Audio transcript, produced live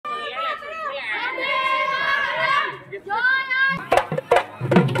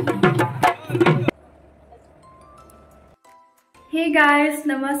Hey guys,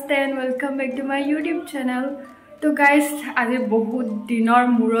 namaste and welcome back to my YouTube channel. So guys, আজি বহুত দিনৰ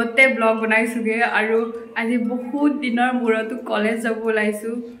মুৰতে blog বনাইছোগে আৰু আজি বহুত দিনৰ মুৰতো কলেজ যাব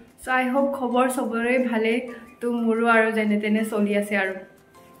লাইছো। So I hope খবৰ সবৰে ভালে তো মুৰো আৰু যেনে তেনে চলি আছে আৰু।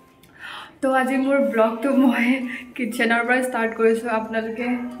 তো আজি মোৰ ব্লগটো মই কিচেনৰ পৰা ষ্টাৰ্ট কৰিছো। আপোনালোকে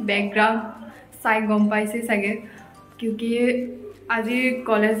ব্যাকগ্ৰাউণ্ড চাই গম পাইছে সাগে কিউকি আজি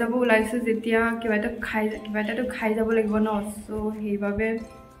কলেজ যাব লাইছো যেতিয়া কিবাটো খাই যাব লাগিব ন। সো হেইভাবে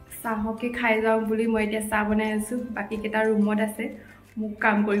চাহকে খাই যাও বুলি মই এতিয়া চাহ বনাই আছো। বাকি কেটা ৰুমত আছে মোক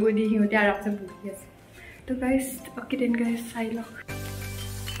কাম কৰিব দি হিহতে আৰামছে বহি আছে। তো গাইস ওকে দেন গাইস চাই লওক।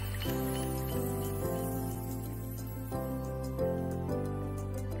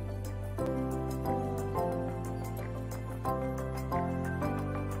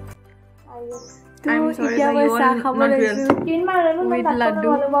 I'm sorry that you all not well. With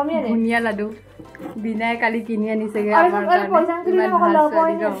laddu, bunia laddu. Binay kali kini ani sege amar karone.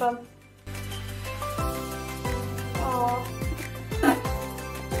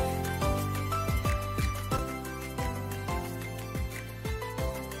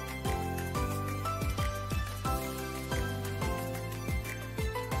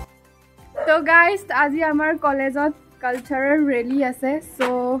 So guys, আজি আমাৰ কলেজত কালচাৰেল ৰেলী আছে। So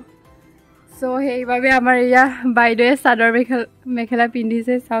হেইভাবে আমাৰ ইয়া বাইদেৱে চাদৰ মেখেলা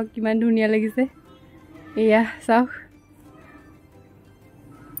পিন্ধিছে। চাওক কিমান ধুনীয়া লাগিছে। ইয়া চাওক।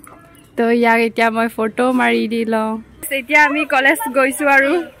 তো ইয়াক এতিয়া মই ফটো মাৰি দিলওঁ। এতিয়া আমি কলেজ গৈছো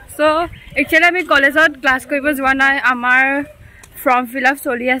আৰু সো একচুয়ালি আমি কলেজত ক্লাস কৰিব যোৱা নাই। আমাৰ ফৰ্ম ফিল আপ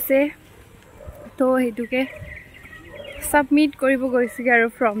চলি আছে। তো হেতুকে সাবমিট কৰিব গৈছিগে আৰু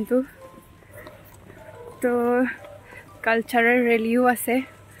ফৰ্মটো। তো কালচাৰেল ৰেলীও আছে।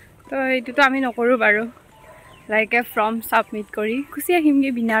 তো এইটো আমি নকৰো বাৰু লাইক এ ফৰ্ম সাবমিট কৰি খুচি আহিমগে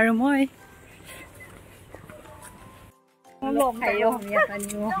বিনা আৰু মই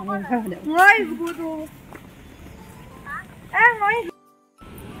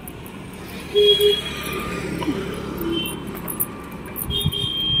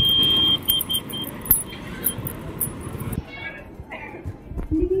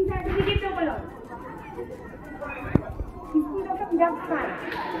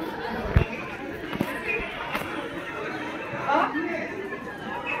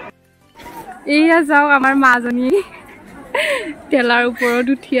এইয়া যাও আমাৰ মাজনী তেলাৰ ওপৰত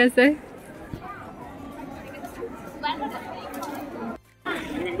উঠি আছে।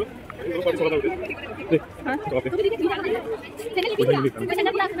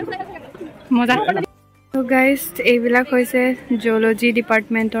 মজা। তো গাইস এইবিলাক হৈছে জিওলজি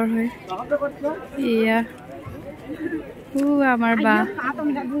ডিপাৰ্টমেন্টৰ হয়। ইয়া আমাৰ বা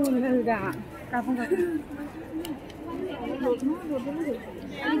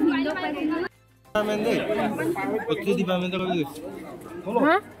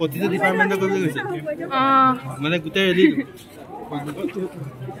মানে গোটেই ready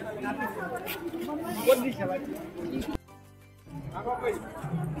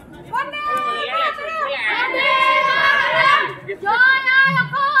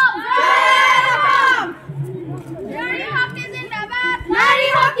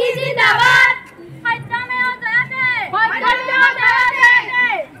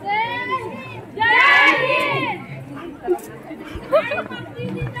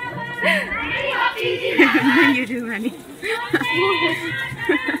You do, honey.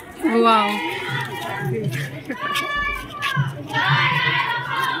 Wow.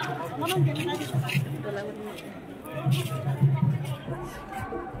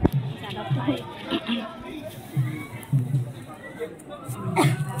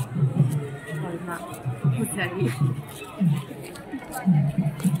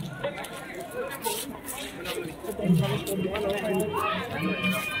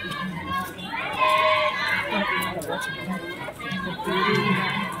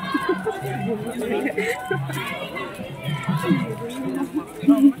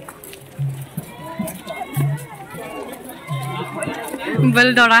 बल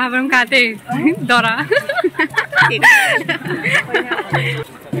दौड़ा हम खाते दौड़ा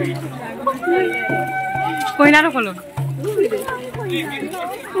कोई ना खोलो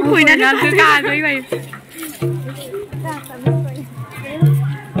कोई ना तो कहा कोई भाई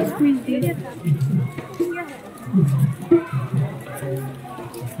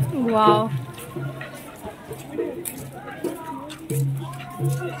wow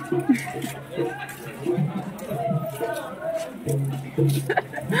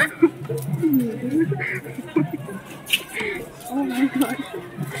Oh my god.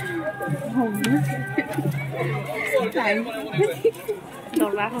 Oh my god. Đổ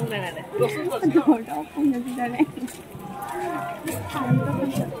ra không đây này. Đổ ra không đây này.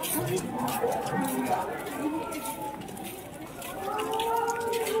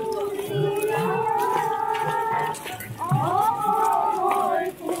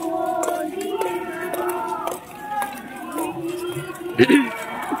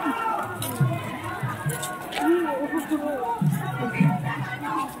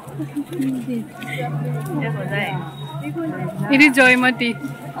 It is Joymati.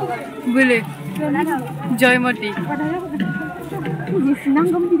 Bule. Joymati.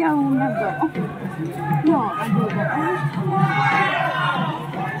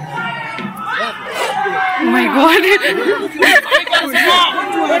 Oh my God.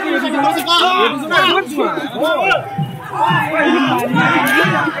 Wow.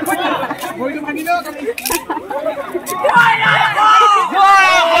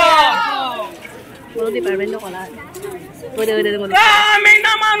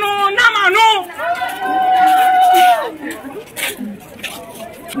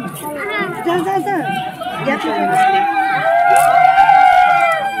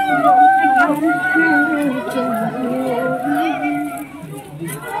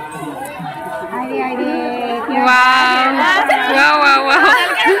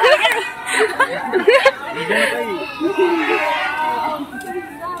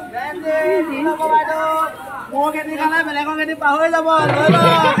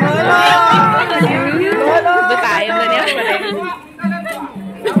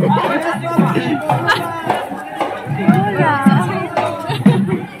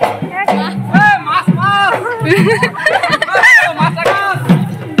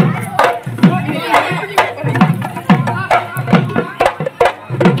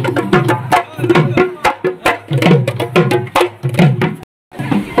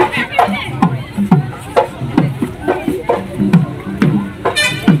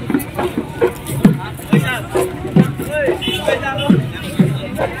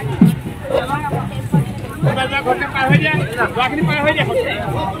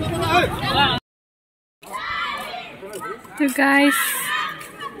 So guys,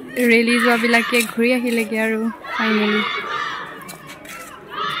 release wabilake ghuri ahilege aru finally.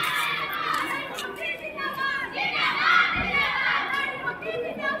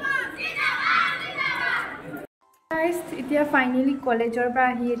 Guys, itia finally college or pra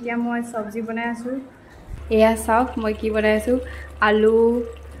ahi itia moi sabji banai asu. Eya sauk moi ki banai asu alu,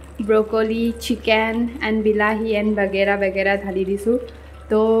 broccoli, chicken and bilahi and bagera dhali disu.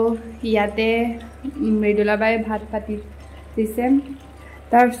 To yate mridula bai bhat pati dise.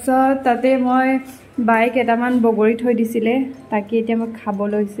 Tarpsot tate moi bai ketaman bogori thoi disile taki etia moi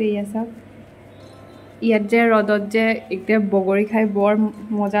khabolo hoise eya sauk. ইয়াত যে ৰদত যে একদে বগৰী খাই বৰ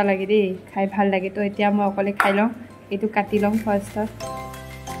মজা লাগে দেই খাই ভাল লাগে তো এতিয়া মই অকলে খাই লম এটো কাটি লম ফাৰ্স্ট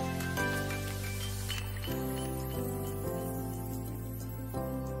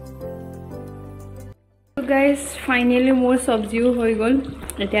তো গাইস ফাইনালি মোৰ সবজিও হৈ গল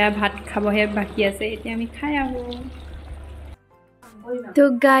এতিয়া ভাত খাবহে বাকি আছে এতিয়া আমি খাই আহো তো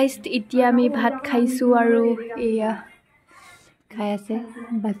গাইস এতিয়া আমি ভাত খাইছো আৰু এয়া খাই আছে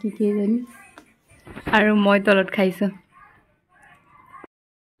বাকি কেজনী আৰু মই তলত খাইছো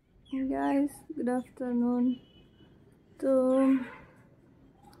guys good afternoon তো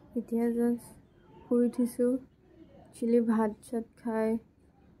এতিয়া জাস্ট শুই উঠিছো চিলি ভাত চাত খাই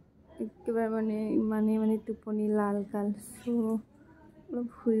একবাৰ মানে টোপনি লাল কাল সো অলপ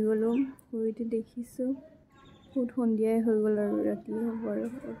শুই গলো শুই উঠি দেখিছো বহুত সন্ধিয়াই হৈ গল আৰু ৰাতি হ'ব আৰু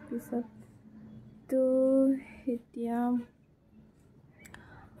পিছত তো এতিয়া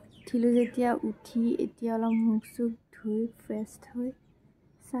ঠিলু যেতিয়া উঠি এতিয়া অলপ মুখ চুখ ধুই ফ্ৰেছ হৈ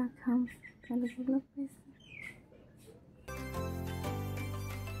চাহ খাম অলপ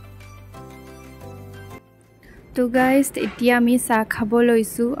তো গাইস এতিয়া আমি চাহ খাব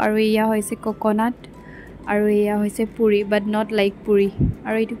লৈছো আৰু এয়া হৈছে কোকোনাট আৰু এয়া হৈছে পুৰি বাট নট লাইক পুৰি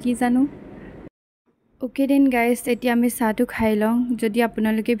আৰু এটো কি জানো ওকে দেন গাইস এতিয়া আমি চাহটো খাই লওঁ যদি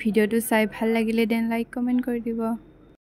আপোনালোকে ভিডিওটো চাই ভাল লাগিলে দেন লাইক কমেন্ট কৰি দিব